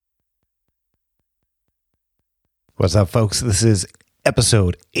What's up, folks? This is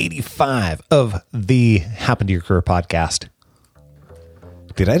episode 85 of the Happen to Your Career podcast.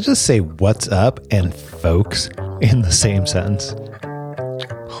 Did I just say what's up and folks in the same sentence?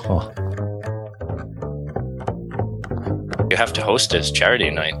 Huh. You have to host this charity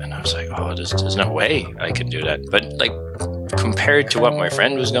night. And I was like, oh, there's no way I can do that. But like, compared to what my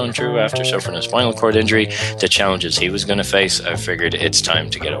friend was going through after suffering a spinal cord injury, the challenges he was going to face, I figured it's time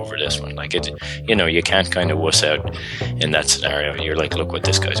to get over this one. Like, you can't kind of wuss out in that scenario. You're like, look what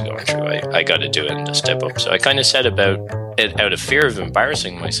this guy's going through. I got to do it and to step up. So I kind of set about it out of fear of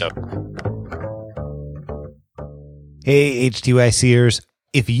embarrassing myself. Hey, HTYCers.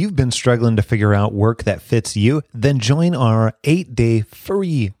 If you've been struggling to figure out work that fits you, then join our 8-day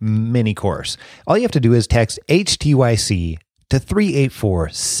free mini course. All you have to do is text HTYC to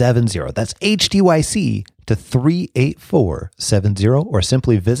 38470. That's HTYC to 38470, or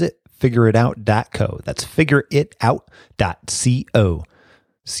simply visit figureitout.co. That's figureitout.co.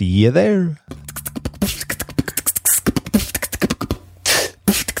 See you there.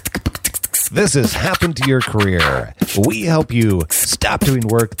 This is Happen to Your Career. We help you stop doing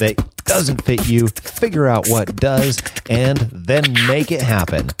work that doesn't fit you, figure out what does, and then make it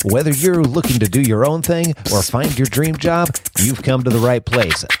happen. Whether you're looking to do your own thing or find your dream job, you've come to the right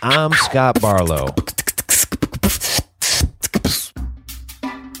place. I'm Scott Barlow.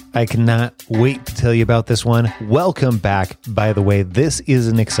 I cannot wait to tell you about this one. Welcome back. By the way, this is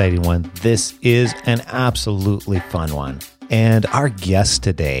an exciting one. This is an absolutely fun one. And our guest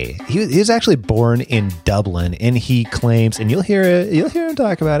today, he was actually born in Dublin, and he claims, and you'll hear him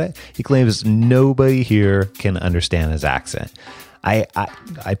talk about it, he claims nobody here can understand his accent. I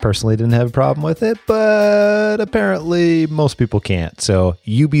personally didn't have a problem with it, but apparently most people can't. So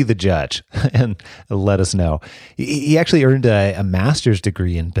you be the judge and let us know. He actually earned a master's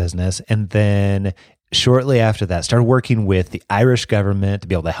degree in business, and then shortly after that, started working with the Irish government to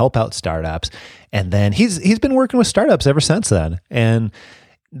be able to help out startups. And then he's been working with startups ever since then. And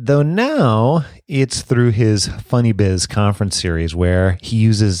though now it's through his Funny Biz conference series, where he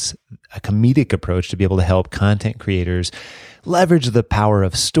uses a comedic approach to be able to help content creators leverage the power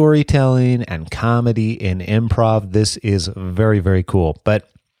of storytelling and comedy in improv. This is very, very cool. But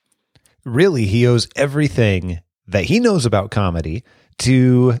really, he owes everything that he knows about comedy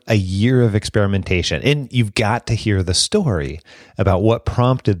to a year of experimentation. And you've got to hear the story about what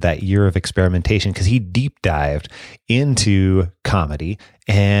prompted that year of experimentation, because he deep dived into comedy,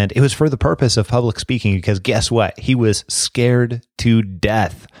 and it was for the purpose of public speaking, because guess what? He was scared to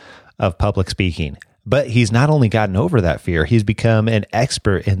death of public speaking. But he's not only gotten over that fear, he's become an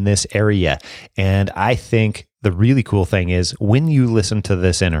expert in this area. And I think the really cool thing is, when you listen to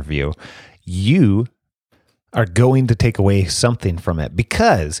this interview, you are going to take away something from it,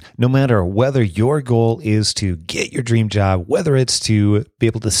 because no matter whether your goal is to get your dream job, whether it's to be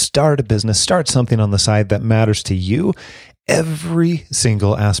able to start a business, start something on the side that matters to you, every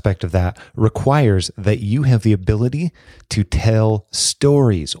single aspect of that requires that you have the ability to tell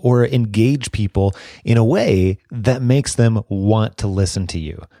stories or engage people in a way that makes them want to listen to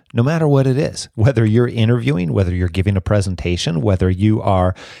you, no matter what it is. Whether you're interviewing, whether you're giving a presentation, whether you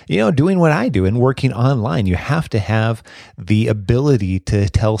are, doing what I do and working online, you have to have the ability to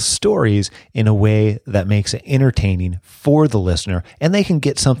tell stories in a way that makes it entertaining for the listener, and they can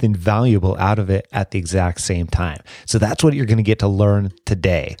get something valuable out of it at the exact same time. So that's what you're going to get to learn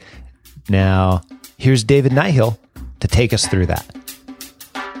today. Now, here's David Nighhill to take us through that.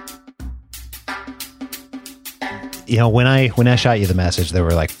 When I shot you the message, there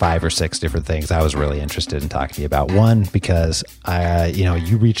were like 5 or 6 different things I was really interested in talking to you about. One, because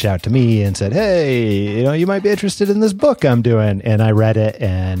you reached out to me and said, hey, you might be interested in this book I'm doing. And I read it,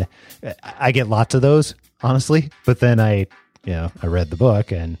 and I get lots of those, honestly. But then I read the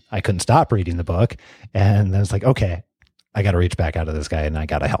book, and I couldn't stop reading the book. And I was like, okay, I got to reach back out to this guy, and I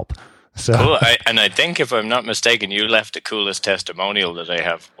got to help. So cool. I think, if I'm not mistaken, you left the coolest testimonial that I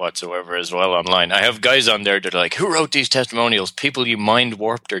have whatsoever as well online. I have guys on there that are like, who wrote these testimonials? People you mind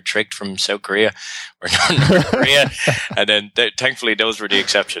warped or tricked from South Korea or North Korea. And then thankfully those were the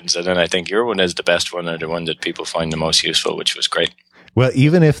exceptions. And then I think your one is the best one, or the one that people find the most useful, which was great. Well,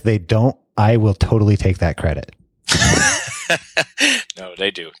 even if they don't, I will totally take that credit. No,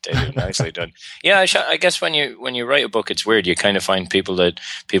 they do. Nicely done. Yeah, I guess when you write a book, it's weird. You kind of find people that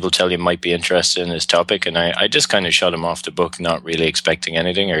people tell you might be interested in this topic, and I just kind of shot them off the book, not really expecting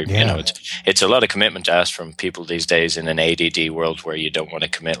anything. Or it's a lot of commitment to ask from people these days in an ADD world, where you don't want to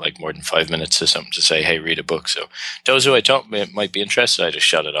commit like more than 5 minutes to something to say, hey, read a book. So those who I thought might be interested, I just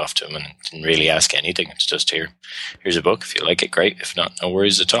shot it off to them and didn't really ask anything. It's just here's a book. If you like it, great. If not, no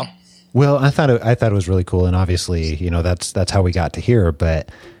worries at all. Well, I thought it was really cool, and obviously, that's how we got to here. But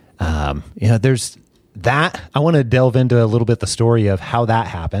there's that. I want to delve into a little bit the story of how that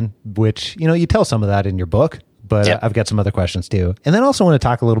happened, which you tell some of that in your book, but Yep. I've got some other questions too, and then also want to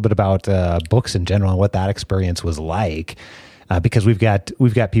talk a little bit about books in general and what that experience was like, because we've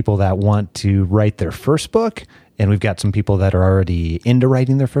got people that want to write their first book. And we've got some people that are already into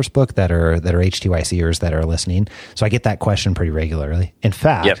writing their first book that are H2ICers that are listening. So I get that question pretty regularly. In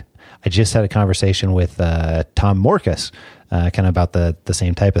fact, Yep. I just had a conversation with Tom Morkus, kind of about the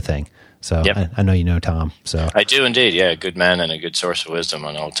same type of thing. So Yep. I know you know Tom. So I do indeed. Yeah, a good man and a good source of wisdom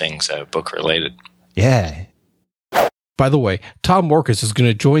on all things book related. yeah. By the way, Tom Morkus is going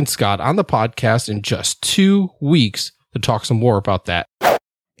to join Scott on the podcast in just 2 weeks to talk some more about that.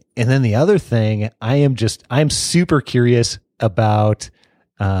 And then the other thing, I'm super curious about,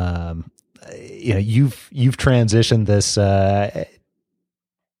 you've transitioned this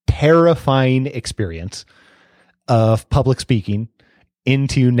terrifying experience of public speaking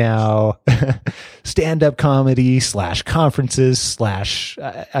into now stand-up comedy / conferences /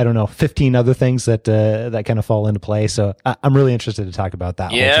 I don't know, 15 other things that kind of fall into play. So I'm really interested to talk about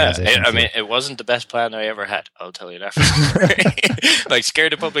that. Yeah, whole transition I mean, it wasn't the best plan I ever had. I'll tell you that. Like,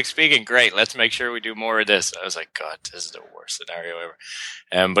 scared of public speaking, great. Let's make sure we do more of this. I was like, God, this is the worst scenario ever.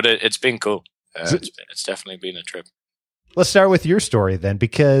 But it's been cool. It's definitely been a trip. Let's start with your story then,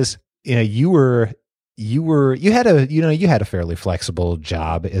 because you had a fairly flexible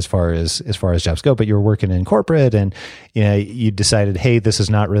job as far as jobs go, but you were working in corporate, and you decided, hey, this is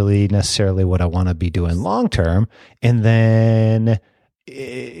not really necessarily what I want to be doing long term. And then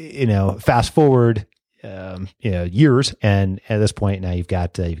fast forward years, and at this point now you've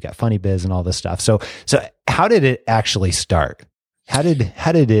got Funny Biz and all this stuff. So how did it actually start? How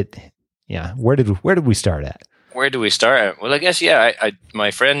did it? Yeah, where did we start at? Where do we start? Well, I guess,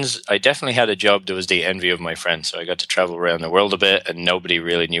 my friends, I definitely had a job that was the envy of my friends. So I got to travel around the world a bit, and nobody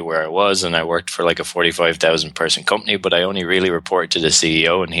really knew where I was. And I worked for like a 45,000 person company, but I only really reported to the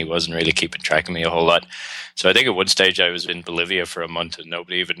CEO, and he wasn't really keeping track of me a whole lot. So I think at one stage I was in Bolivia for a month and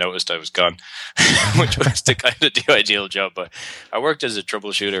nobody even noticed I was gone, which was the kind of the ideal job. But I worked as a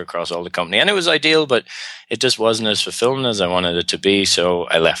troubleshooter across all the company, and it was ideal, but it just wasn't as fulfilling as I wanted it to be. So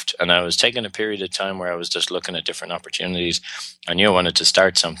I left, and I was taking a period of time where I was just looking at different opportunities. I knew I wanted to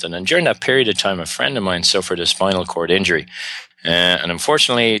start something. And during that period of time, a friend of mine suffered a spinal cord injury. And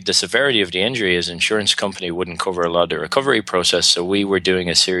unfortunately, the severity of the injury, his insurance company wouldn't cover a lot of the recovery process. So we were doing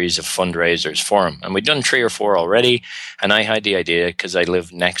a series of fundraisers for him. And we'd done 3 or 4 already. And I had the idea, because I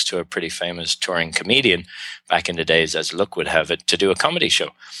lived next to a pretty famous touring comedian back in the days, as luck would have it, to do a comedy show.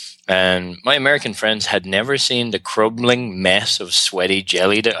 And my American friends had never seen the crumbling mess of sweaty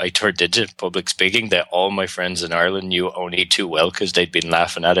jelly that I turned into public speaking, that all my friends in Ireland knew only too well, because they'd been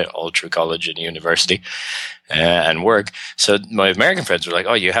laughing at it all through college and university and work. So my American friends were like,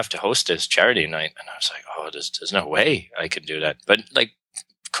 oh, you have to host this charity night. And I was like, oh, there's no way I can do that. But like,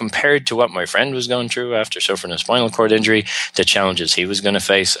 compared to what my friend was going through after suffering a spinal cord injury, the challenges he was going to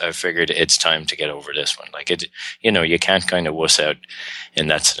face, I figured it's time to get over this one. Like, you can't kind of wuss out in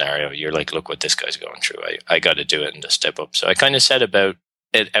that scenario. You're like, look what this guy's going through. I got to do it and to step up. So I kind of set about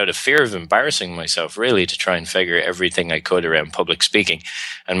it out of fear of embarrassing myself, really, to try and figure everything I could around public speaking.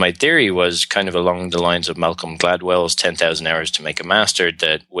 And my theory was kind of along the lines of Malcolm Gladwell's 10,000 Hours to Make a Master,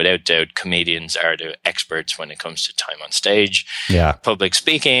 that without doubt, comedians are the experts when it comes to time on stage, public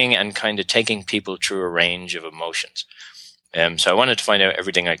speaking, and kind of taking people through a range of emotions. So I wanted to find out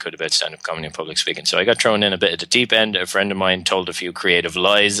everything I could about stand-up comedy and public speaking. So I got thrown in a bit at the deep end. A friend of mine told a few creative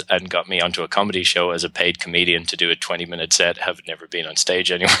lies and got me onto a comedy show as a paid comedian to do a 20-minute set, having never been on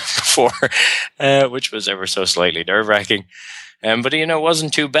stage anywhere before, which was ever so slightly nerve-wracking. But, it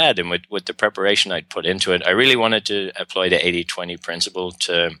wasn't too bad. And with the preparation I'd put into it, I really wanted to apply the 80-20 principle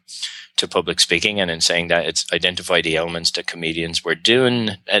to public speaking, and in saying that, it's identify the elements that comedians were doing.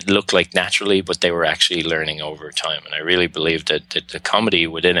 It looked like naturally, but they were actually learning over time. And I really believed that the comedy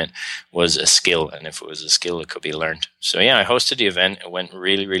within it was a skill, and if it was a skill, it could be learned. So yeah, I hosted the event. It went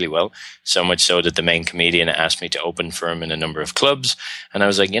really, really well. So much so that the main comedian asked me to open for him in a number of clubs. And I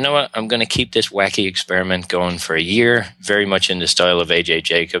was like, you know what? I'm going to keep this wacky experiment going for a year, very much in the style of AJ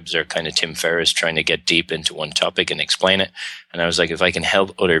Jacobs or kind of Tim Ferriss, trying to get deep into one topic and explain it. And I was like, if I can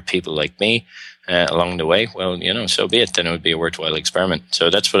help other people like me along the way, well, so be it. Then it would be a worthwhile experiment. So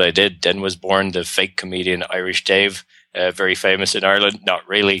that's what I did. Then was born the fake comedian Irish Dave, very famous in Ireland, not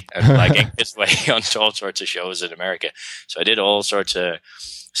really, and flagging his way onto all sorts of shows in America. So I did all sorts of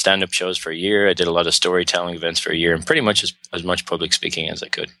stand-up shows for a year. I did a lot of storytelling events for a year, and pretty much as much public speaking as I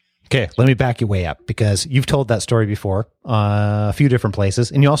could. Okay, let me back you way up because you've told that story before a few different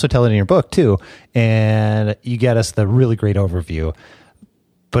places, and you also tell it in your book too, and you get us the really great overview.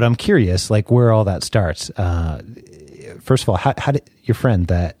 But I'm curious, like where all that starts. First of all, how did your friend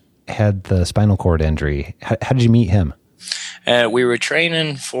that had the spinal cord injury, how did you meet him? We were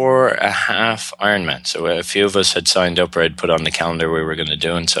training for a half Ironman. So a few of us had signed up or had put on the calendar we were going to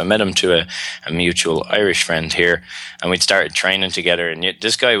do. And so I met him to a mutual Irish friend here, and we'd started training together. And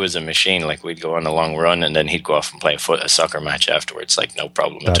this guy was a machine. Like we'd go on a long run and then he'd go off and play a soccer match afterwards. Like no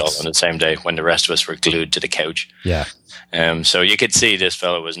problem at all on the same day when the rest of us were glued to the couch. Yeah. So you could see this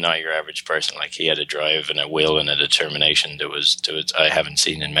fellow was not your average person. Like he had a drive and a will and a determination that was I haven't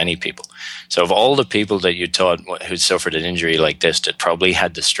seen in many people. So of all the people that you taught who suffered an injury like this, that probably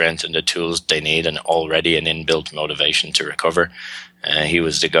had the strength and the tools they need and already an inbuilt motivation to recover, he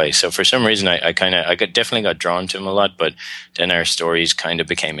was the guy. So for some reason, I definitely got drawn to him a lot. But then our stories kind of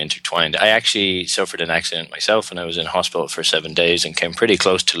became intertwined. I actually suffered an accident myself, and I was in hospital for 7 days and came pretty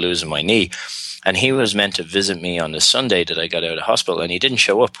close to losing my knee. And he was meant to visit me on the Sunday that I got out of hospital, and he didn't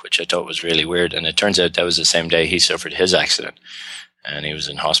show up, which I thought was really weird. And it turns out that was the same day he suffered his accident, and he was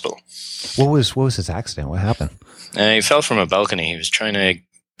in hospital. What was his accident? What happened? He fell from a balcony. He was trying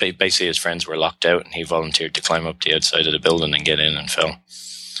to, basically his friends were locked out, and he volunteered to climb up the outside of the building and get in and fell,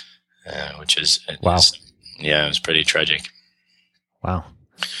 which is, wow. It was pretty tragic. Wow.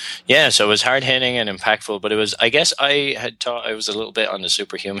 Yeah, so it was hard-hitting and impactful, but it was, I guess I had thought I was a little bit on the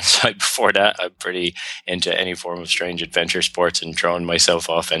superhuman side before that. I'm pretty into any form of strange adventure sports and throwing myself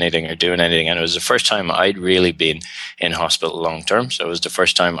off anything or doing anything. And it was the first time I'd really been in hospital long-term. So it was the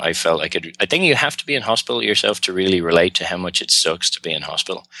first time I felt I could, I think you have to be in hospital yourself to really relate to how much it sucks to be in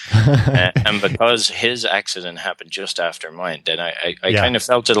hospital. And because his accident happened just after mine, then I kind of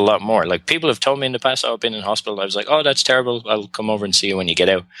felt it a lot more. Like people have told me in the past, oh, I've been in hospital. I was like, oh, that's terrible. I'll come over and see you when you get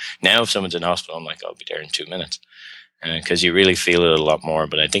out. Now, if someone's in hospital, I'm like, I'll be there in 2 minutes because you really feel it a lot more.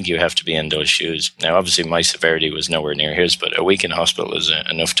 But I think you have to be in those shoes. Now, obviously, my severity was nowhere near his, but a week in hospital is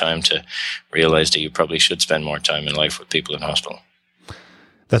enough time to realize that you probably should spend more time in life with people in hospital.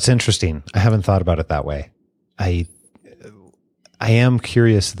 That's interesting. I haven't thought about it that way. I am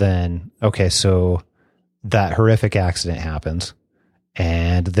curious then. Okay, so that horrific accident happens,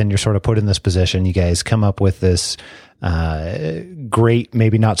 and then you're sort of put in this position. You guys come up with this great,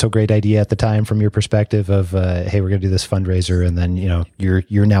 maybe not so great idea at the time from your perspective of, hey, we're going to do this fundraiser. And then,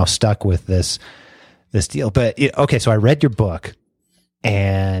 you're now stuck with this deal. But okay. So I read your book,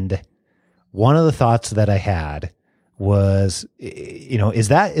 and one of the thoughts that I had was, is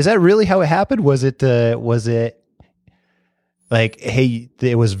that really how it happened? Was it like, hey,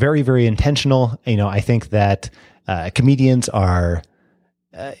 it was very, very intentional. I think that, comedians are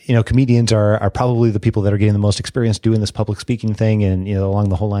probably the people that are getting the most experience doing this public speaking thing and, along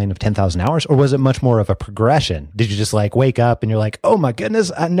the whole line of 10,000 hours? Or was it much more of a progression? Did you just like wake up and you're like, oh my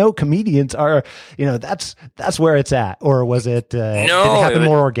goodness, I know comedians are, that's where it's at? Or was it, did it happen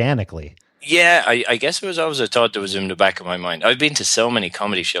more organically? Yeah, I guess it was always a thought that was in the back of my mind. I've been to so many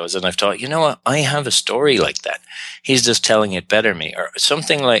comedy shows and I've thought, you know what, I have a story like that. He's just telling it better me. Or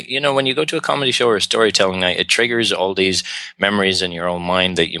something like, when you go to a comedy show or a storytelling night, it triggers all these memories in your own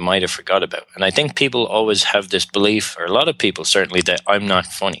mind that you might have forgot about. And I think people always have this belief, or a lot of people certainly, that I'm not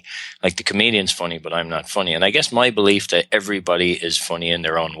funny. Like the comedian's funny, but I'm not funny. And I guess my belief that everybody is funny in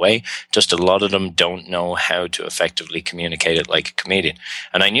their own way, just a lot of them don't know how to effectively communicate it like a comedian.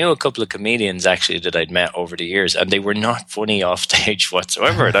 And I knew a couple of comedians actually that I'd met over the years, and they were not funny off stage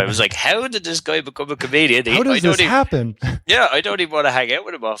whatsoever. And I was like, how did this guy become a comedian? How does this happen? Yeah, I don't even want to hang out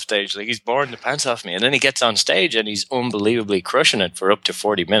with him off stage. Like, he's boring the pants off me. And then he gets on stage and he's unbelievably crushing it for up to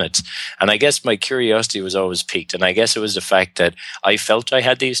 40 minutes. And I guess my curiosity was always piqued. And I guess it was the fact that I felt I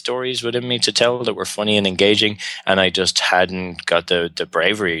had these stories within me to tell that were funny and engaging, and I just hadn't got the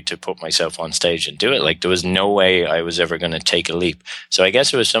bravery to put myself on stage and do it. Like, there was no way I was ever going to take a leap. So I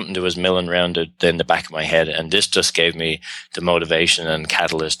guess it was something that was milling around in the back of my head, and this just gave me the motivation and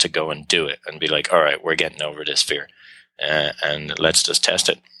catalyst to go and do it and be like, all right, we're getting over this fear, and let's just test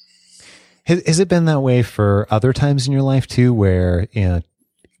it. Has it been that way for other times in your life too, where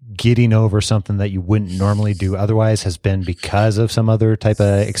getting over something that you wouldn't normally do otherwise has been because of some other type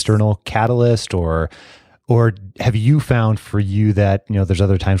of external catalyst, or have you found for you that, there's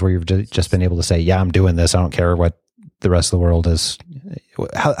other times where you've just been able to say, yeah, I'm doing this. I don't care what the rest of the world is.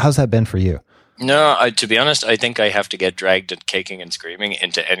 How's that been for you? No, to be honest, I think I have to get dragged and kicking and screaming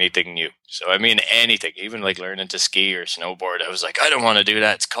into anything new. So, I mean, anything, even like learning to ski or snowboard. I was like, I don't want to do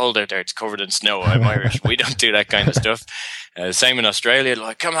that. It's cold out there. It's covered in snow. I'm Irish. We don't do that kind of stuff. Same in Australia.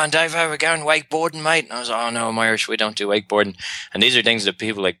 Like, come on, Dave, we're going wakeboarding, mate. And I was like, oh, no, I'm Irish. We don't do wakeboarding. And these are things that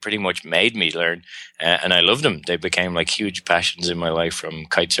people like pretty much made me learn. And I loved them. They became like huge passions in my life, from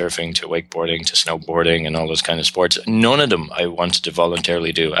kite surfing to wakeboarding to snowboarding and all those kind of sports. None of them I wanted to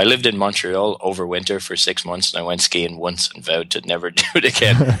voluntarily do. I lived in Montreal over winter for 6 months, and I went skiing once and vowed to never do it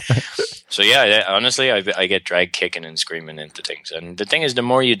again. So yeah, honestly, I get dragged kicking and screaming into things. And the thing is, the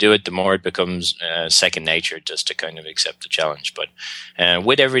more you do it, the more it becomes second nature, just to kind of accept the challenge. But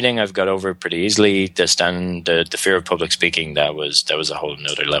with everything, I've got over it pretty easily. The fear of public speaking, that was a whole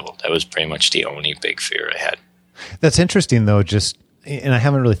nother level. That was pretty much the only big fear I had. That's interesting, though, and I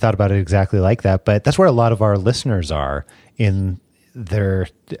haven't really thought about it exactly like that, but that's where a lot of our listeners are in they're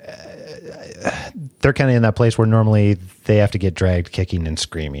kind of in that place where normally they have to get dragged kicking and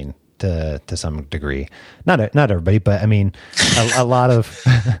screaming to some degree. Not everybody, but I mean, a lot of,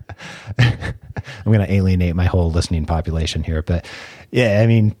 I'm going to alienate my whole listening population here, but yeah, I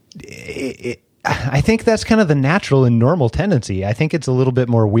mean, I think that's kind of the natural and normal tendency. I think it's a little bit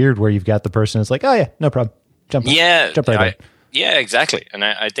more weird where you've got the person that's like, oh yeah, no problem. Jump right in. Yeah, exactly. And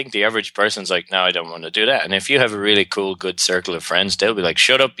I think the average person's like, no, I don't want to do that. And if you have a really cool, good circle of friends, they'll be like,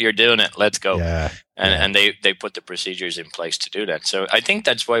 shut up, you're doing it, let's go. Yeah. And they put the procedures in place to do that. So I think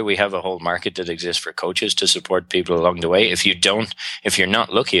that's why we have a whole market that exists for coaches to support people along the way. If you're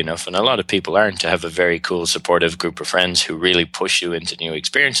not lucky enough, and a lot of people aren't, to have a very cool, supportive group of friends who really push you into new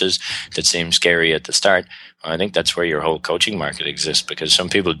experiences that seem scary at the start, I think that's where your whole coaching market exists, because some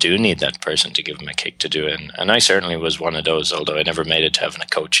people do need that person to give them a kick to do it. And I certainly was one of those, although I never made it to having a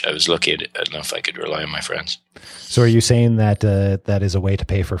coach. I was lucky enough I could rely on my friends. So are you saying that that is a way to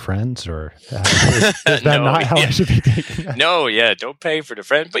pay for friends, or is that not how I should be taking that? No, yeah, don't pay for the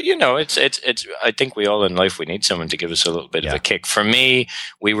friend. But it's I think we all in life, we need someone to give us a little bit of a kick. For me,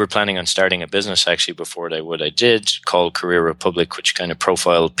 we were planning on starting a business actually before I did, called Career Republic, which kind of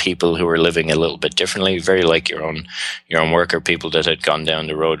profiled people who were living a little bit differently, very like your own work, or people that had gone down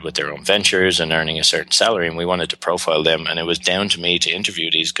the road with their own ventures and earning a certain salary, and we wanted to profile them. And it was down to me to interview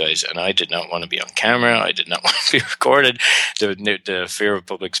these guys, and I did not want to be on camera. I did not want to be recorded. The fear of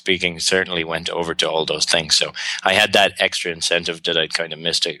public speaking certainly went over to all those things. So I had that extra incentive that I'd kind of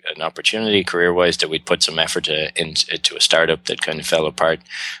missed an opportunity career-wise, that we'd put some effort into a startup that kind of fell apart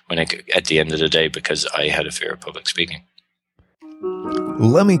at the end of the day, because I had a fear of public speaking.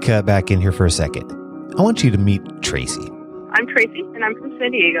 Let me cut back in here for a second. I want you to meet Tracy. I'm Tracy, and I'm from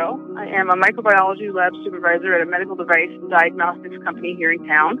San Diego. I am a microbiology lab supervisor at a medical device diagnostics company here in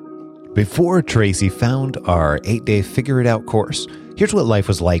town. Before Tracy found our 8-day Figure It Out course, here's what life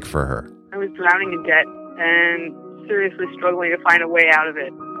was like for her. I was drowning in debt and seriously struggling to find a way out of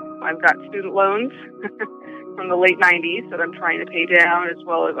it. I've got student loans from the late 90s that I'm trying to pay down, as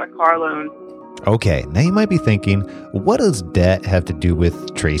well as a car loan. Okay, now you might be thinking, what does debt have to do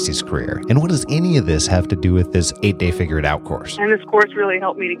with Tracy's career? And what does any of this have to do with this 8-day Figure It Out course? And this course really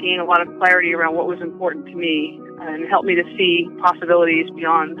helped me to gain a lot of clarity around what was important to me, and helped me to see possibilities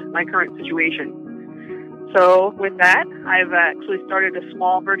beyond my current situation. So with that, I've actually started a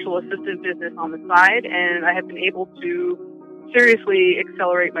small virtual assistant business on the side, and I have been able to seriously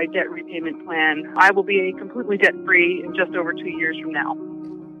accelerate my debt repayment plan. I will be completely debt-free in just over 2 years from now.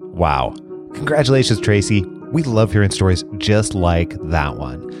 Wow. Congratulations, Tracy. We love hearing stories just like that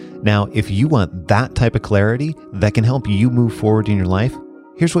one. Now, if you want that type of clarity that can help you move forward in your life,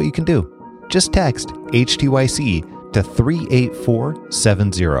 here's what you can do. Just text HTYC to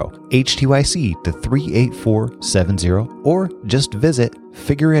 38470, HTYC to 38470, or just visit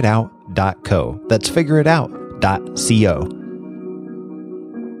figureitout.co. That's figureitout.co.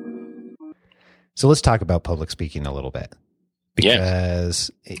 So let's talk about public speaking a little bit. Because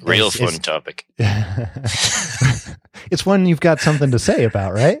real fun topic. It's one you've got something to say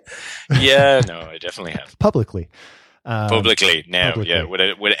about, right? Yeah, no, I definitely have. Publicly. Publicly now, yeah,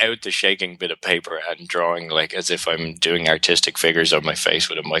 without the shaking bit of paper and drawing like as if I'm doing artistic figures on my face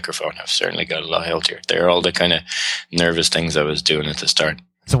with a microphone. I've certainly got a lot healthier. They're all the kind of nervous things I was doing at the start.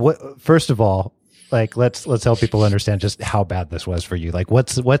 So what? First of all, like let's help people understand just how bad this was for you. Like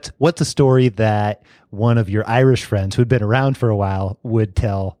what's a story that one of your Irish friends who'd been around for a while would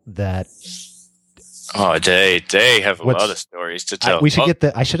tell that Oh, they have a lot of stories to tell. We should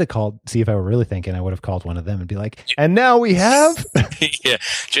get I should have called, see if I were really thinking, I would have called one of them and be like, and now we have. Yeah.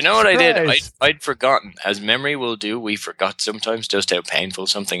 Do you know what I did? I'd forgotten. As memory will do, we forgot sometimes just how painful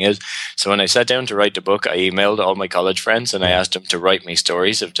something is. So when I sat down to write the book, I emailed all my college friends and I asked them to write me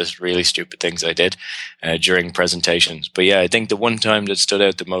stories of just really stupid things I did during presentations. But yeah, I think the one time that stood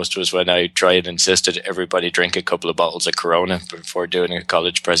out the most was when I tried and insisted everybody drink a couple of bottles of Corona before doing a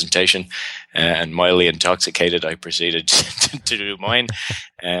college presentation. And mildly intoxicated, I proceeded to do mine.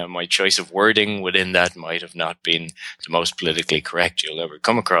 My choice of wording within that might have not been the most politically correct you'll ever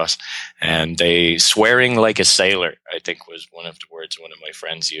come across. And they swearing like a sailor, I think, was one of the words one of my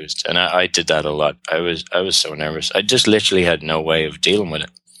friends used. And I did that a lot. I was so nervous. I just literally had no way of dealing with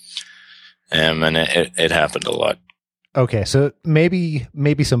it. And it happened a lot. Okay, so maybe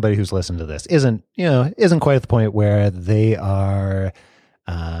somebody who's listened to this isn't quite at the point where they are,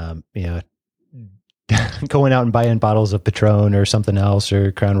 going out and buying bottles of Patron or something else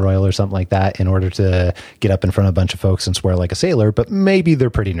or Crown Royal or something like that in order to get up in front of a bunch of folks and swear like a sailor, but maybe they're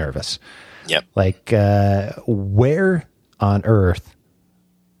pretty nervous. Yep. Like, where on earth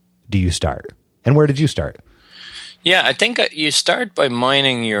do you start? And where did you start? Yeah, I think you start by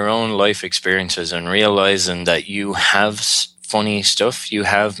mining your own life experiences and realizing that you have funny stuff, you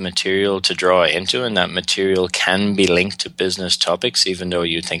have material to draw into, and that material can be linked to business topics even though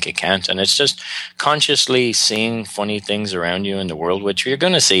you think it can't. And it's just consciously seeing funny things around you in the world, which you're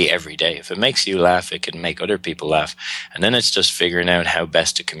going to see every day. If it makes you laugh, it can make other people laugh. And then it's just figuring out how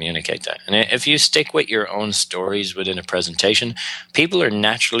best to communicate that. And if you stick with your own stories within a presentation, people are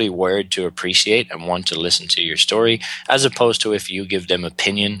naturally wired to appreciate and want to listen to your story, as opposed to if you give them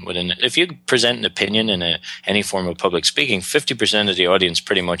opinion within it. If you present an opinion in any form of public speaking, 50% of the audience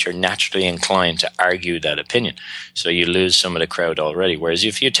pretty much are naturally inclined to argue that opinion. So you lose some of the crowd already. Whereas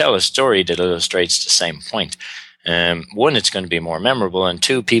if you tell a story that illustrates the same point, one, it's going to be more memorable, and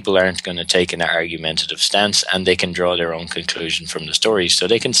two, people aren't going to take an argumentative stance and they can draw their own conclusion from the story, so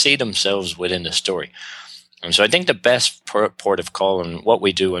they can see themselves within the story. And so I think the best port of call and what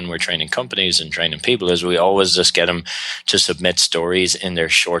we do when we're training companies and training people is we always just get them to submit stories in their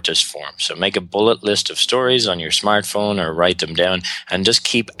shortest form. So make a bullet list of stories on your smartphone or write them down and just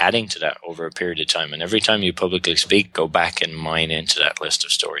keep adding to that over a period of time. And every time you publicly speak, go back and mine into that list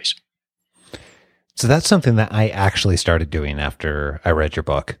of stories. So that's something that I actually started doing after I read your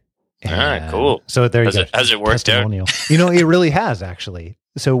book. Cool. So there you go. Has it worked out? It really has, actually.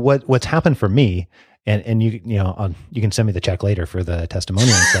 So what's happened for me, and you can send me the check later for the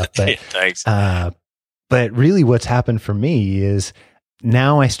testimonial and stuff. But thanks. But really, what's happened for me is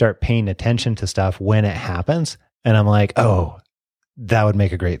now I start paying attention to stuff when it happens, and I'm like, oh, that would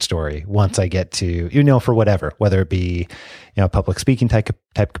make a great story once I get to, for whatever, whether it be, public speaking type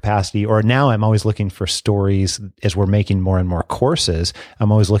capacity, or now I'm always looking for stories as we're making more and more courses.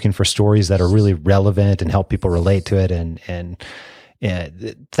 I'm always looking for stories that are really relevant and help people relate to it, and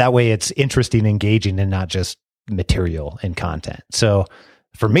that way it's interesting, engaging, and not just material and content. So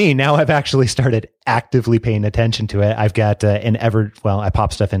for me, now I've actually started actively paying attention to it. I've got I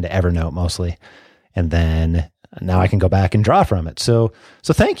pop stuff into Evernote mostly, and then now I can go back and draw from it. So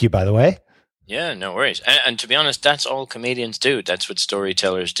thank you, by the way. Yeah, no worries. And to be honest, that's all comedians do. That's what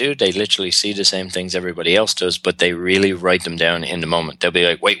storytellers do. They literally see the same things everybody else does, but they really write them down in the moment. They'll be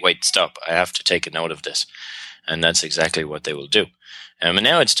like, wait, stop. I have to take a note of this. And that's exactly what they will do. And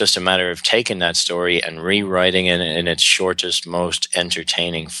now it's just a matter of taking that story and rewriting it in its shortest, most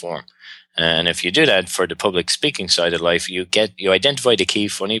entertaining form. And if you do that for the public speaking side of life, you identify the key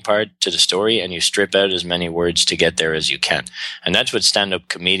funny part to the story and you strip out as many words to get there as you can. And that's what stand-up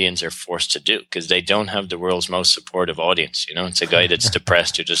comedians are forced to do, because they don't have the world's most supportive audience. It's a guy that's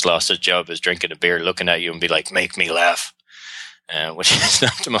depressed who just lost his job, is drinking a beer, looking at you and be like, make me laugh. Which is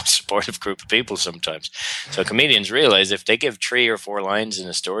not the most supportive group of people sometimes. So comedians realize if they give 3 or 4 lines in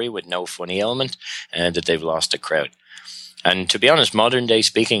a story with no funny element, that they've lost a crowd. And to be honest, modern day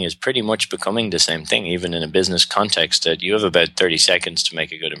speaking is pretty much becoming the same thing, even in a business context, that you have about 30 seconds to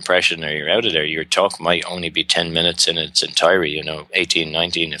make a good impression or you're out of there. Your talk might only be 10 minutes in its entirety, 18,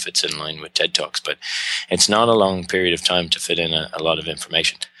 19 if it's in line with TED Talks, but it's not a long period of time to fit in a lot of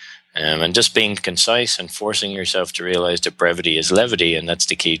information. And just being concise and forcing yourself to realize that brevity is levity, and that's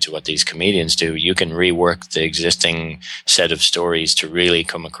the key to what these comedians do. You can rework the existing set of stories to really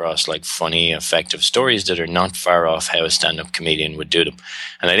come across like funny, effective stories that are not far off how a stand-up comedian would do them.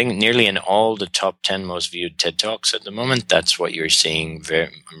 And I think nearly in all the top 10 most viewed TED Talks at the moment, that's what you're seeing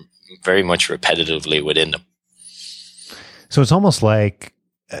very, very much repetitively within them. So it's almost like,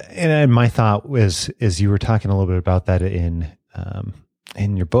 and my thought was, as you were talking a little bit about that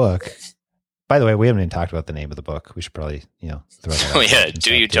in your book, By the way, we haven't even talked about the name of the book. We should probably, throw that out. Oh yeah,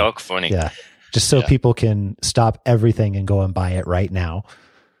 Do You Talk Funny? Yeah. Just so people can stop everything and go and buy it right now.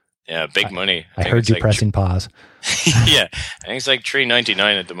 Yeah, big money. I heard you pressing pause. Yeah, I think it's like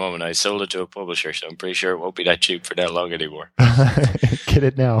 $3.99 at the moment. I sold it to a publisher, so I'm pretty sure it won't be that cheap for that long anymore. Get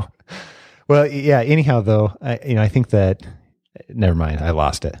it now. Well, yeah. Anyhow, though, I think that. Never mind. I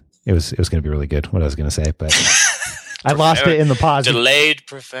lost it. It was going to be really good. What I was going to say, but I lost it in the pause. Delayed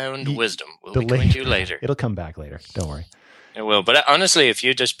profound wisdom. We'll be coming to you later. It'll come back later. Don't worry. It will. But honestly, if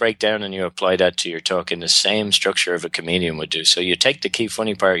you just break down and you apply that to your talk in the same structure of a comedian would do, so you take the key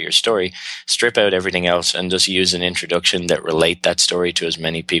funny part of your story, strip out everything else, and just use an introduction that relate that story to as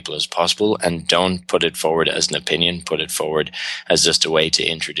many people as possible, and don't put it forward as an opinion, put it forward as just a way to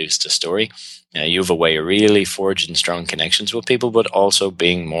introduce the story. You have a way of really forging strong connections with people, but also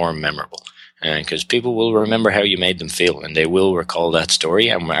being more memorable. Because people will remember how you made them feel, and they will recall that story,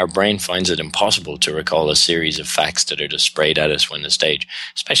 and our brain finds it impossible to recall a series of facts that are just sprayed at us when the stage,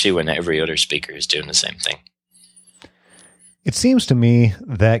 especially when every other speaker is doing the same thing. It seems to me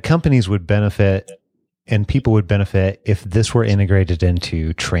that companies would benefit and people would benefit if this were integrated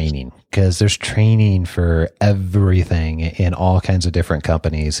into training, because there's training for everything in all kinds of different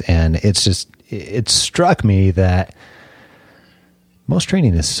companies. And it struck me that most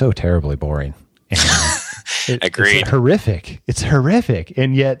training is so terribly boring. Agreed. It's horrific. It's horrific.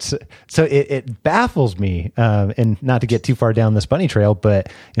 And yet, so it baffles me, and not to get too far down this bunny trail,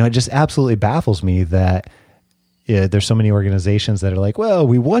 but it just absolutely baffles me that there's so many organizations that are like, well,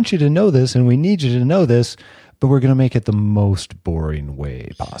 we want you to know this and we need you to know this, but we're going to make it the most boring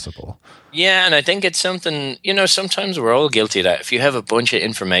way possible. Yeah, and I think it's something, sometimes we're all guilty of that. If you have a bunch of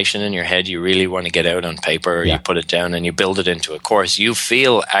information in your head you really want to get out on paper, or you put it down and you build it into a course, you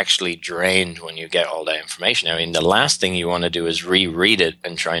feel actually drained when you get all that information. I mean, the last thing you want to do is reread it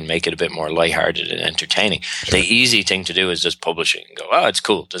and try and make it a bit more lighthearted and entertaining. Sure. The easy thing to do is just publish it and go, oh, it's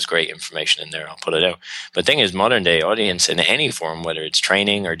cool. There's great information in there. I'll put it out. But the thing is, modern day audience in any form, whether it's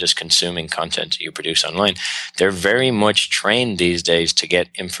training or just consuming content you produce online, they're very much trained these days to get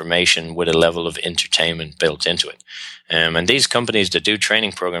information with a level of entertainment built into it. And these companies that do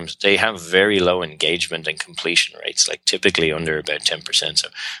training programs, they have very low engagement and completion rates, like typically under about 10%. So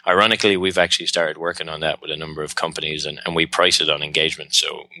ironically, we've actually started working on that with a number of companies, and we price it on engagement.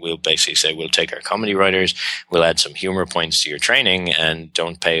 So we'll basically say, we'll take our comedy writers, we'll add some humor points to your training, and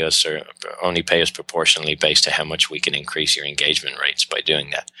don't pay us, or only pay us proportionally based to how much we can increase your engagement rates by doing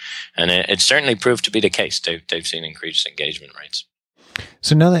that. And it certainly proved to be the case. They've seen increased engagement rates.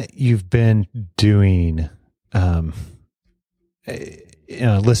 So now that you've been doing,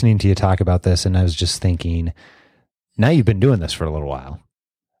 listening to you talk about this, and I was just thinking, now you've been doing this for a little while,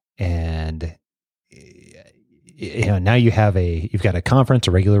 and now you've got a conference,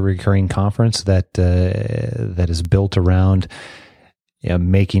 a regular recurring conference that is built around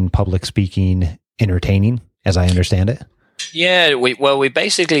making public speaking entertaining, as I understand it. Yeah, we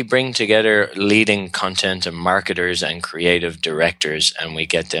basically bring together leading content and marketers and creative directors, and we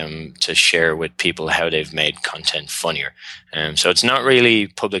get them to share with people how they've made content funnier. So it's not really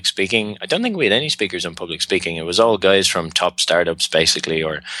public speaking. I don't think we had any speakers on public speaking. It was all guys from top startups, basically,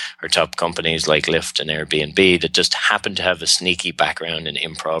 or top companies like Lyft and Airbnb that just happen to have a sneaky background in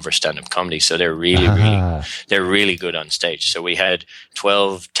improv or stand-up comedy. So they're really good on stage. So we had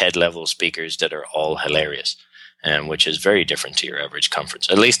 12 TED-level speakers that are all hilarious. Which is very different to your average conference.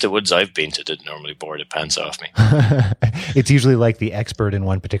 At least the ones I've been to that normally bore the pants off me. It's usually like the expert in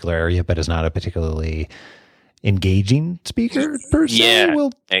one particular area, but is not a particularly engaging speaker per se.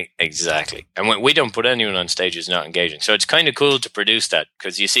 Yeah, exactly. And we don't put anyone on stage who's not engaging. So it's kind of cool to produce that,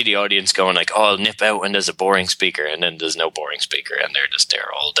 because you see the audience going like, oh, I'll nip out when there's a boring speaker, and then there's no boring speaker, and they're just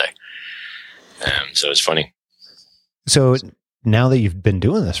there all day. So it's funny. So now that you've been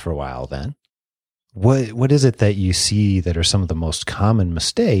doing this for a while then, what is it that you see that are some of the most common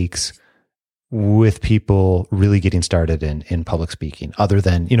mistakes with people really getting started in public speaking, other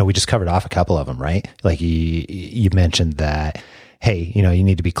than, we just covered off a couple of them, right? Like you mentioned that, hey, you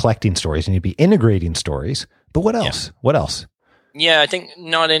need to be collecting stories, you need to be integrating stories, but what else? Yeah. What else? Yeah, I think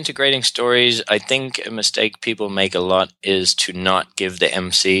not integrating stories. I think a mistake people make a lot is to not give the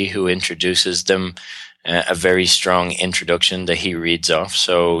MC who introduces them a very strong introduction that he reads off,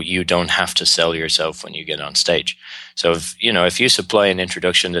 so you don't have to sell yourself when you get on stage. So if you supply an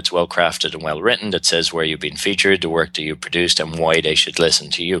introduction that's well crafted and well written, that says where you've been featured, the work that you produced, and why they should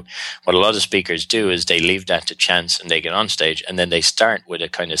listen to you. What a lot of speakers do is they leave that to chance and they get on stage, and then they start with a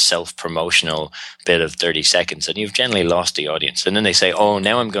kind of self-promotional bit of 30 seconds, and you've generally lost the audience. And then they say, oh,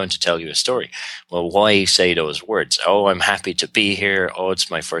 now I'm going to tell you a story. Well, why say those words? Oh, I'm happy to be here. Oh, it's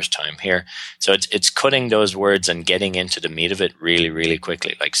my first time here. So it's cutting those words and getting into the meat of it really, really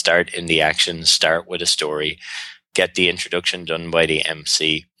quickly. Like, start in the action, start with a story, get the introduction done by the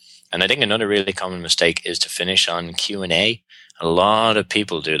MC. And I think another really common mistake is to finish on Q&A. A lot of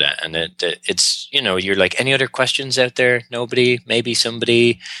people do that. And it's, you're like, any other questions out there? Nobody, maybe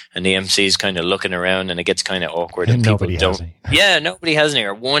somebody. And the MC is kind of looking around and it gets kind of awkward. And people don't. Yeah, nobody has any.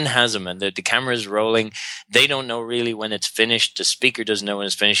 Or one has them and the camera's rolling. They don't know really when it's finished. The speaker doesn't know when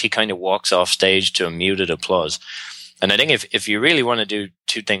it's finished. He kind of walks off stage to a muted applause. And I think if you really want to do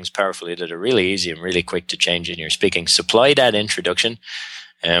two things powerfully that are really easy and really quick to change in your speaking, supply that introduction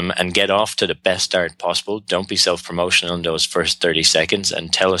and get off to the best start possible. Don't be self-promotional in those first 30 seconds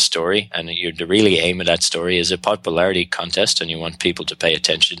and tell a story. And the really aim of that story is a popularity contest, and you want people to pay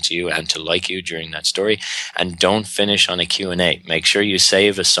attention to you and to like you during that story. And don't finish on a Q&A. Make sure you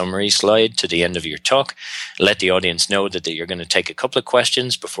save a summary slide to the end of your talk. Let the audience know that you're going to take a couple of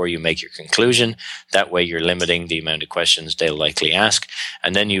questions before you make your conclusion. That way you're limiting the amount of questions they'll likely ask.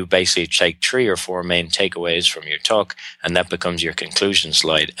 And then you basically take 3 or 4 main takeaways from your talk, and that becomes your conclusion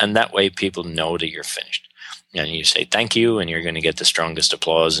slide. And that way people know that you're finished. And you say thank you, and you're going to get the strongest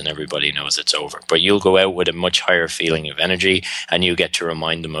applause, and everybody knows it's over. But you'll go out with a much higher feeling of energy, and you get to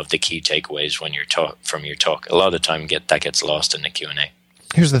remind them of the key takeaways when you're from your talk. A lot of the time that gets lost in the Q&A.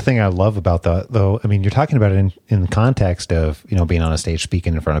 Here's the thing I love about that, though. I mean, you're talking about it in the context of, being on a stage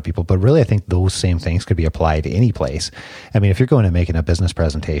speaking in front of people, but really I think those same things could be applied to any place. I mean, if you're going and making a business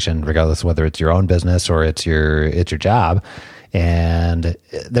presentation, regardless of whether it's your own business or it's your job, and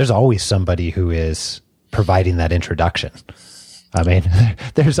there's always somebody who is providing that introduction. I mean,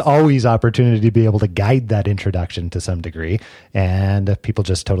 there's always opportunity to be able to guide that introduction to some degree, and people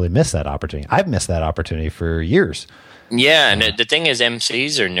just totally miss that opportunity. I've missed that opportunity for years. Yeah, and the thing is,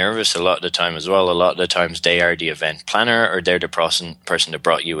 MCs are nervous a lot of the time as well. A lot of the times they are the event planner, or they're the person that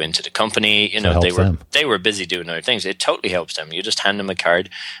brought you into the company. They were busy doing other things. It totally helps them. You just hand them a card,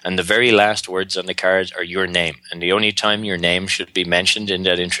 and the very last words on the card are your name. And the only time your name should be mentioned in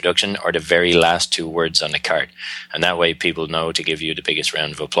that introduction are the very last 2 words on the card. And that way people know to give you the biggest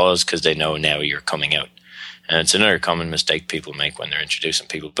round of applause, because they know now you're coming out. And it's another common mistake people make when they're introducing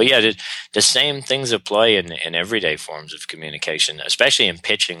people. But yeah, the same things apply in everyday forms of communication, especially in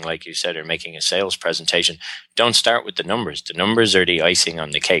pitching, like you said, or making a sales presentation. Don't start with the numbers. The numbers are the icing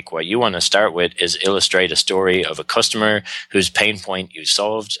on the cake. What you want to start with is illustrate a story of a customer whose pain point you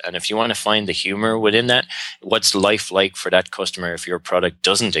solved. And if you want to find the humor within that, what's life like for that customer if your product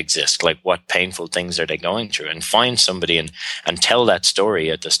doesn't exist? Like, what painful things are they going through? And find somebody and tell that story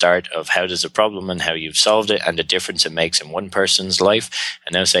at the start of how there's a problem and how you've solved it, and the difference it makes in one person's life.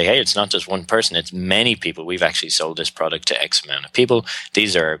 And now say, hey, it's not just one person, it's many people. We've actually sold this product to X amount of people.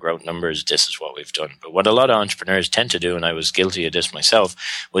 These are our growth numbers. This is what we've done. But what a lot of entrepreneurs tend to do, and I was guilty of this myself,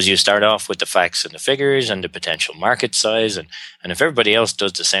 was you start off with the facts and the figures and the potential market size. And if everybody else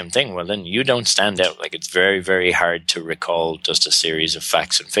does the same thing, well, then you don't stand out. Like, it's very, very hard to recall just a series of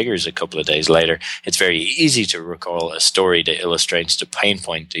facts and figures a couple of days later. It's very easy to recall a story that illustrates the pain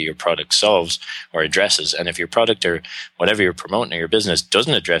point that your product solves or addresses. And if your product or whatever you're promoting or your business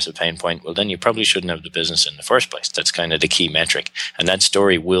doesn't address a pain point, well, then you probably shouldn't have the business in the first place. That's kind of the key metric. And that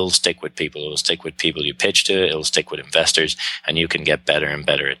story will stick with people. It will stick with people you pitch to. It will stick with investors, and you can get better and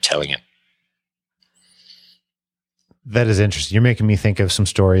better at telling it. That is interesting. You're making me think of some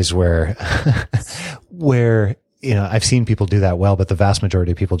stories where I've seen people do that well, but the vast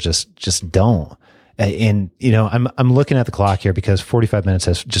majority of people just don't. And I'm looking at the clock here because 45 minutes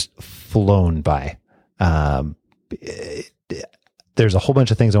has just flown by. There's a whole bunch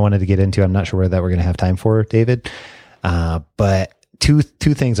of things I wanted to get into. I'm not sure that we're going to have time for, David. But two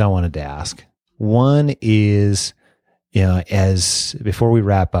things I wanted to ask. One is, as before we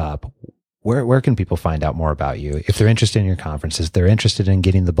wrap up, where can people find out more about you? If they're interested in your conferences, they're interested in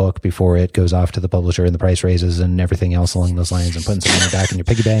getting the book before it goes off to the publisher and the price raises and everything else along those lines, and putting some money back in your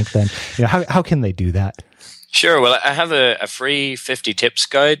piggy bank, then, how can they do that? Sure. Well, I have a free 50 tips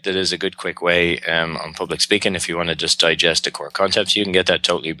guide that is a good quick way on public speaking. If you want to just digest the core concepts, you can get that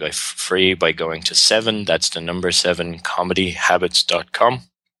totally free by going to 7. That's the number 7 comedyhabits.com.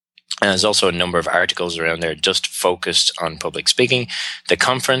 And there's also a number of articles around there just focused on public speaking. The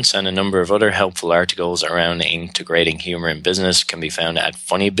conference and a number of other helpful articles around integrating humor in business can be found at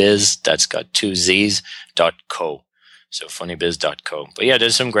funnybiz, that's got 2 Z's, .co. So funnybiz.co. But yeah,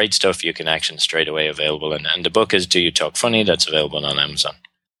 there's some great stuff you can action straight away available. And the book is Do You Talk Funny? That's available on Amazon.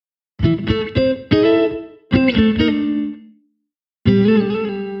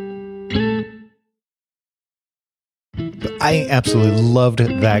 I absolutely loved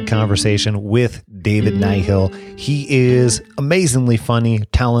that conversation with David Nihill. He is amazingly funny,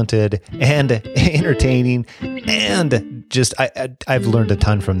 talented, and entertaining. And just, I've learned a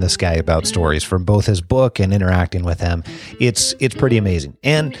ton from this guy about stories from both his book and interacting with him. It's pretty amazing.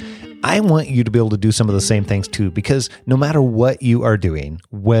 And I want you to be able to do some of the same things too, because no matter what you are doing,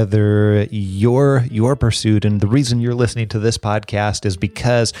 whether your pursuit, and the reason you're listening to this podcast is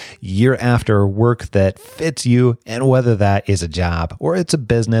because you're after work that fits you, and whether that is a job or it's a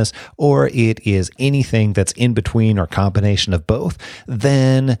business or it is anything that's in between or combination of both,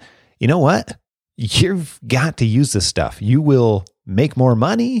 then you know what? You've got to use this stuff. You will make more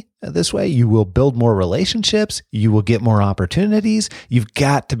money this way. You will build more relationships. You will get more opportunities. You've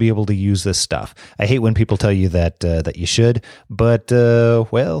got to be able to use this stuff. I hate when people tell you that you should, but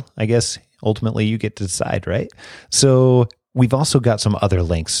well, I guess ultimately you get to decide, right? So we've also got some other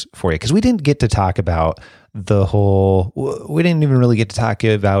links for you, because we didn't get to talk about we didn't even really get to talk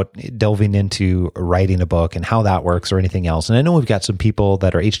about delving into writing a book and how that works or anything else. And I know we've got some people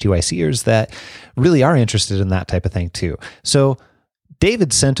that are H2ICers that really are interested in that type of thing too. So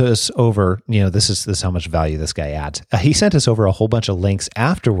David sent us over, this is how much value this guy adds. He sent us over a whole bunch of links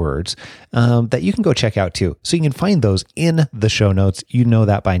afterwards that you can go check out too. So you can find those in the show notes. You know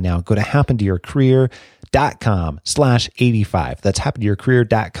that by now. Go to happentoyourcareer.com/85. That's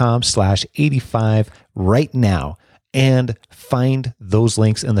happentoyourcareer.com/85 right now, and find those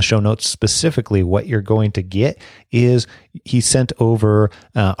links in the show notes. Specifically, what you're going to get is he sent over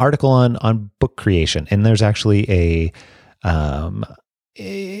an article on book creation, and there's actually how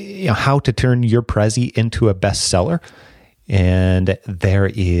to turn your Prezi into a bestseller. And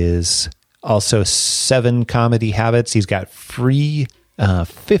there is also 7 comedy habits. He's got free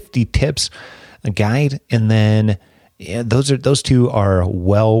 50 tips, a guide. And then those 2 are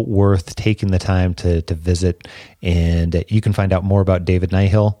well worth taking the time to visit. And you can find out more about David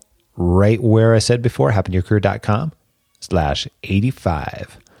Nihill right where I said before,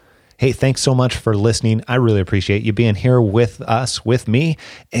 happentoyourcareer.com/85. Hey, thanks so much for listening. I really appreciate you being here with us, with me,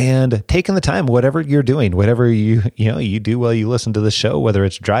 and taking the time, whatever you're doing, whatever you do while you listen to the show, whether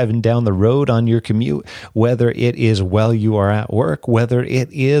it's driving down the road on your commute, whether it is while you are at work, whether it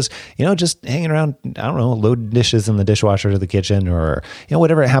is, just hanging around, I don't know, loading dishes in the dishwasher to the kitchen, or,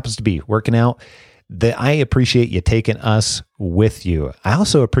 whatever it happens to be, working out. I appreciate you taking us with you. I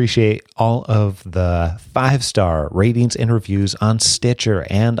also appreciate all of the 5-star ratings and reviews on Stitcher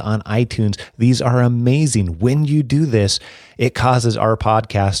and on iTunes. These are amazing. When you do this, it causes our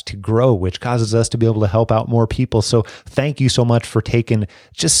podcast to grow, which causes us to be able to help out more people. So thank you so much for taking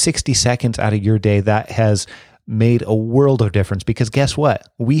just 60 seconds out of your day. That has made a world of difference, because guess what?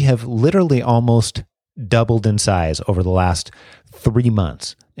 We have literally almost doubled in size over the last 3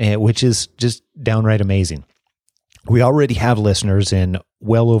 months, which is just downright amazing. We already have listeners in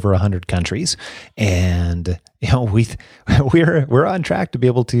well over 100 countries, and we're on track to be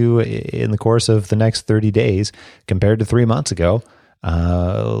able to, in the course of the next 30 days, compared to 3 months ago,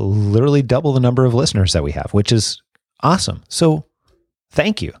 literally double the number of listeners that we have, which is awesome. So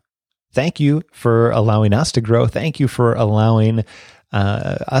thank you. Thank you for allowing us to grow. Thank you for allowing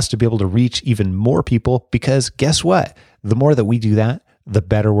us to be able to reach even more people, because guess what? The more that we do that, the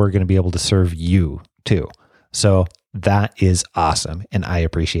better we're going to be able to serve you too. So that is awesome, and I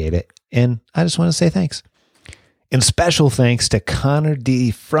appreciate it. And I just want to say thanks. And special thanks to Connor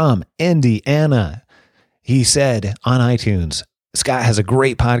D. from Indiana. He said on iTunes, Scott has a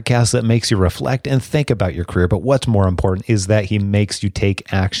great podcast that makes you reflect and think about your career, but what's more important is that he makes you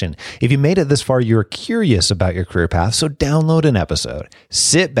take action. If you made it this far, you're curious about your career path, so download an episode,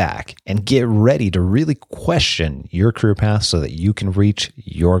 sit back, and get ready to really question your career path so that you can reach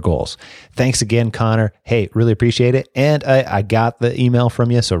your goals. Thanks again, Connor. Hey, really appreciate it. And I got the email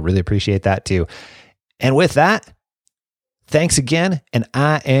from you, so really appreciate that too. And with that, thanks again, and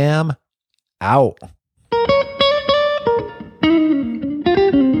I am out.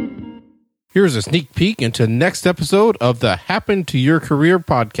 Here's a sneak peek into the next episode of the Happen to Your Career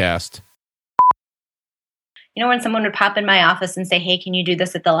podcast. When someone would pop in my office and say, hey, can you do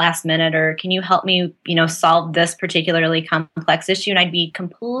this at the last minute? Or can you help me, solve this particularly complex issue? And I'd be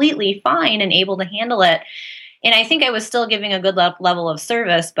completely fine and able to handle it. And I think I was still giving a good level of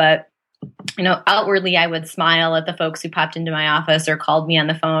service, but outwardly I would smile at the folks who popped into my office or called me on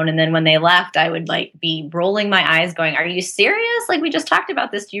the phone. And then when they left, I would like be rolling my eyes going, are you serious? Like, we just talked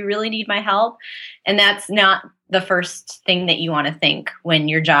about this. Do you really need my help? And that's not the first thing that you want to think when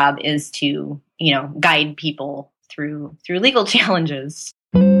your job is to, guide people through legal challenges.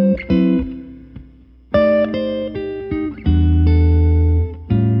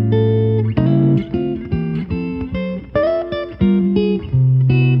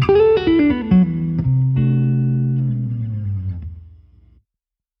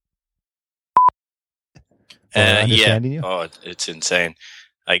 Understanding you? Oh, it's insane.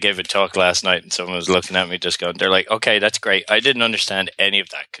 I gave a talk last night and someone was looking at me just going, they're like, okay, that's great. I didn't understand any of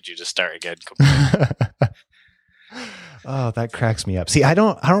that. Could you just start again? Oh, that cracks me up. See, I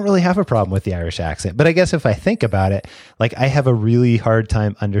don't really have a problem with the Irish accent, but I guess if I think about it, like I have a really hard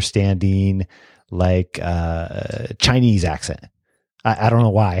time understanding like Chinese accent. I don't know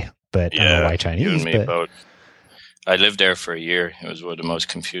why, but I don't know why Chinese. You and me both. I lived there for a year. It was one of the most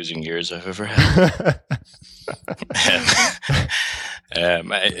confusing years I've ever had.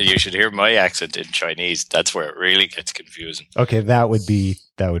 You should hear my accent in Chinese. That's where it really gets confusing. Okay, that would be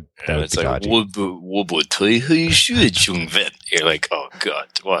it's be like you're like, oh god,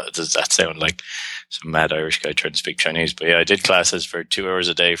 what does that sound like? Some mad Irish guy trying to speak Chinese. But yeah, I did classes for 2 hours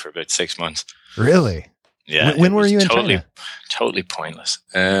a day for about 6 months. Really? Yeah. When were you in China? Totally pointless.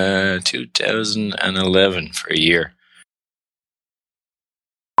 2011 for a year.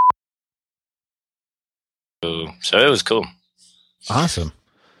 So it was cool. Awesome.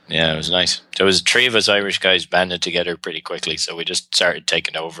 Yeah, it was nice. There was 3 of us Irish guys banded together pretty quickly, so we just started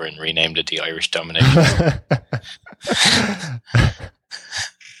taking over and renamed it the Irish Domination.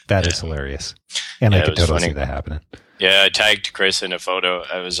 That is hilarious. And I could totally see that happening. Yeah, I tagged Chris in a photo.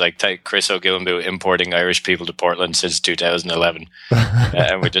 I was like, Chris O'Gillenboo importing Irish people to Portland since 2011.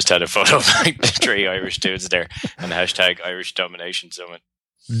 And we just had a photo of like 3 Irish dudes there and hashtag Irish Domination Summit.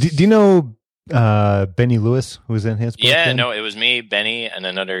 Do you know Benny Lewis, who was in his book? Yeah, no, it was me, Benny, and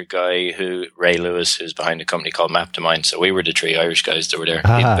another guy Ray Lewis, who's behind a company called Map to Mind. So we were the 3 Irish guys that were there.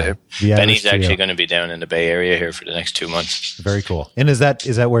 Benny's actually going to be down in the Bay Area here for the next 2 months. Very cool. And is that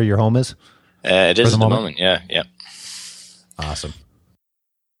where your home is? It is at the moment. Yeah. Awesome.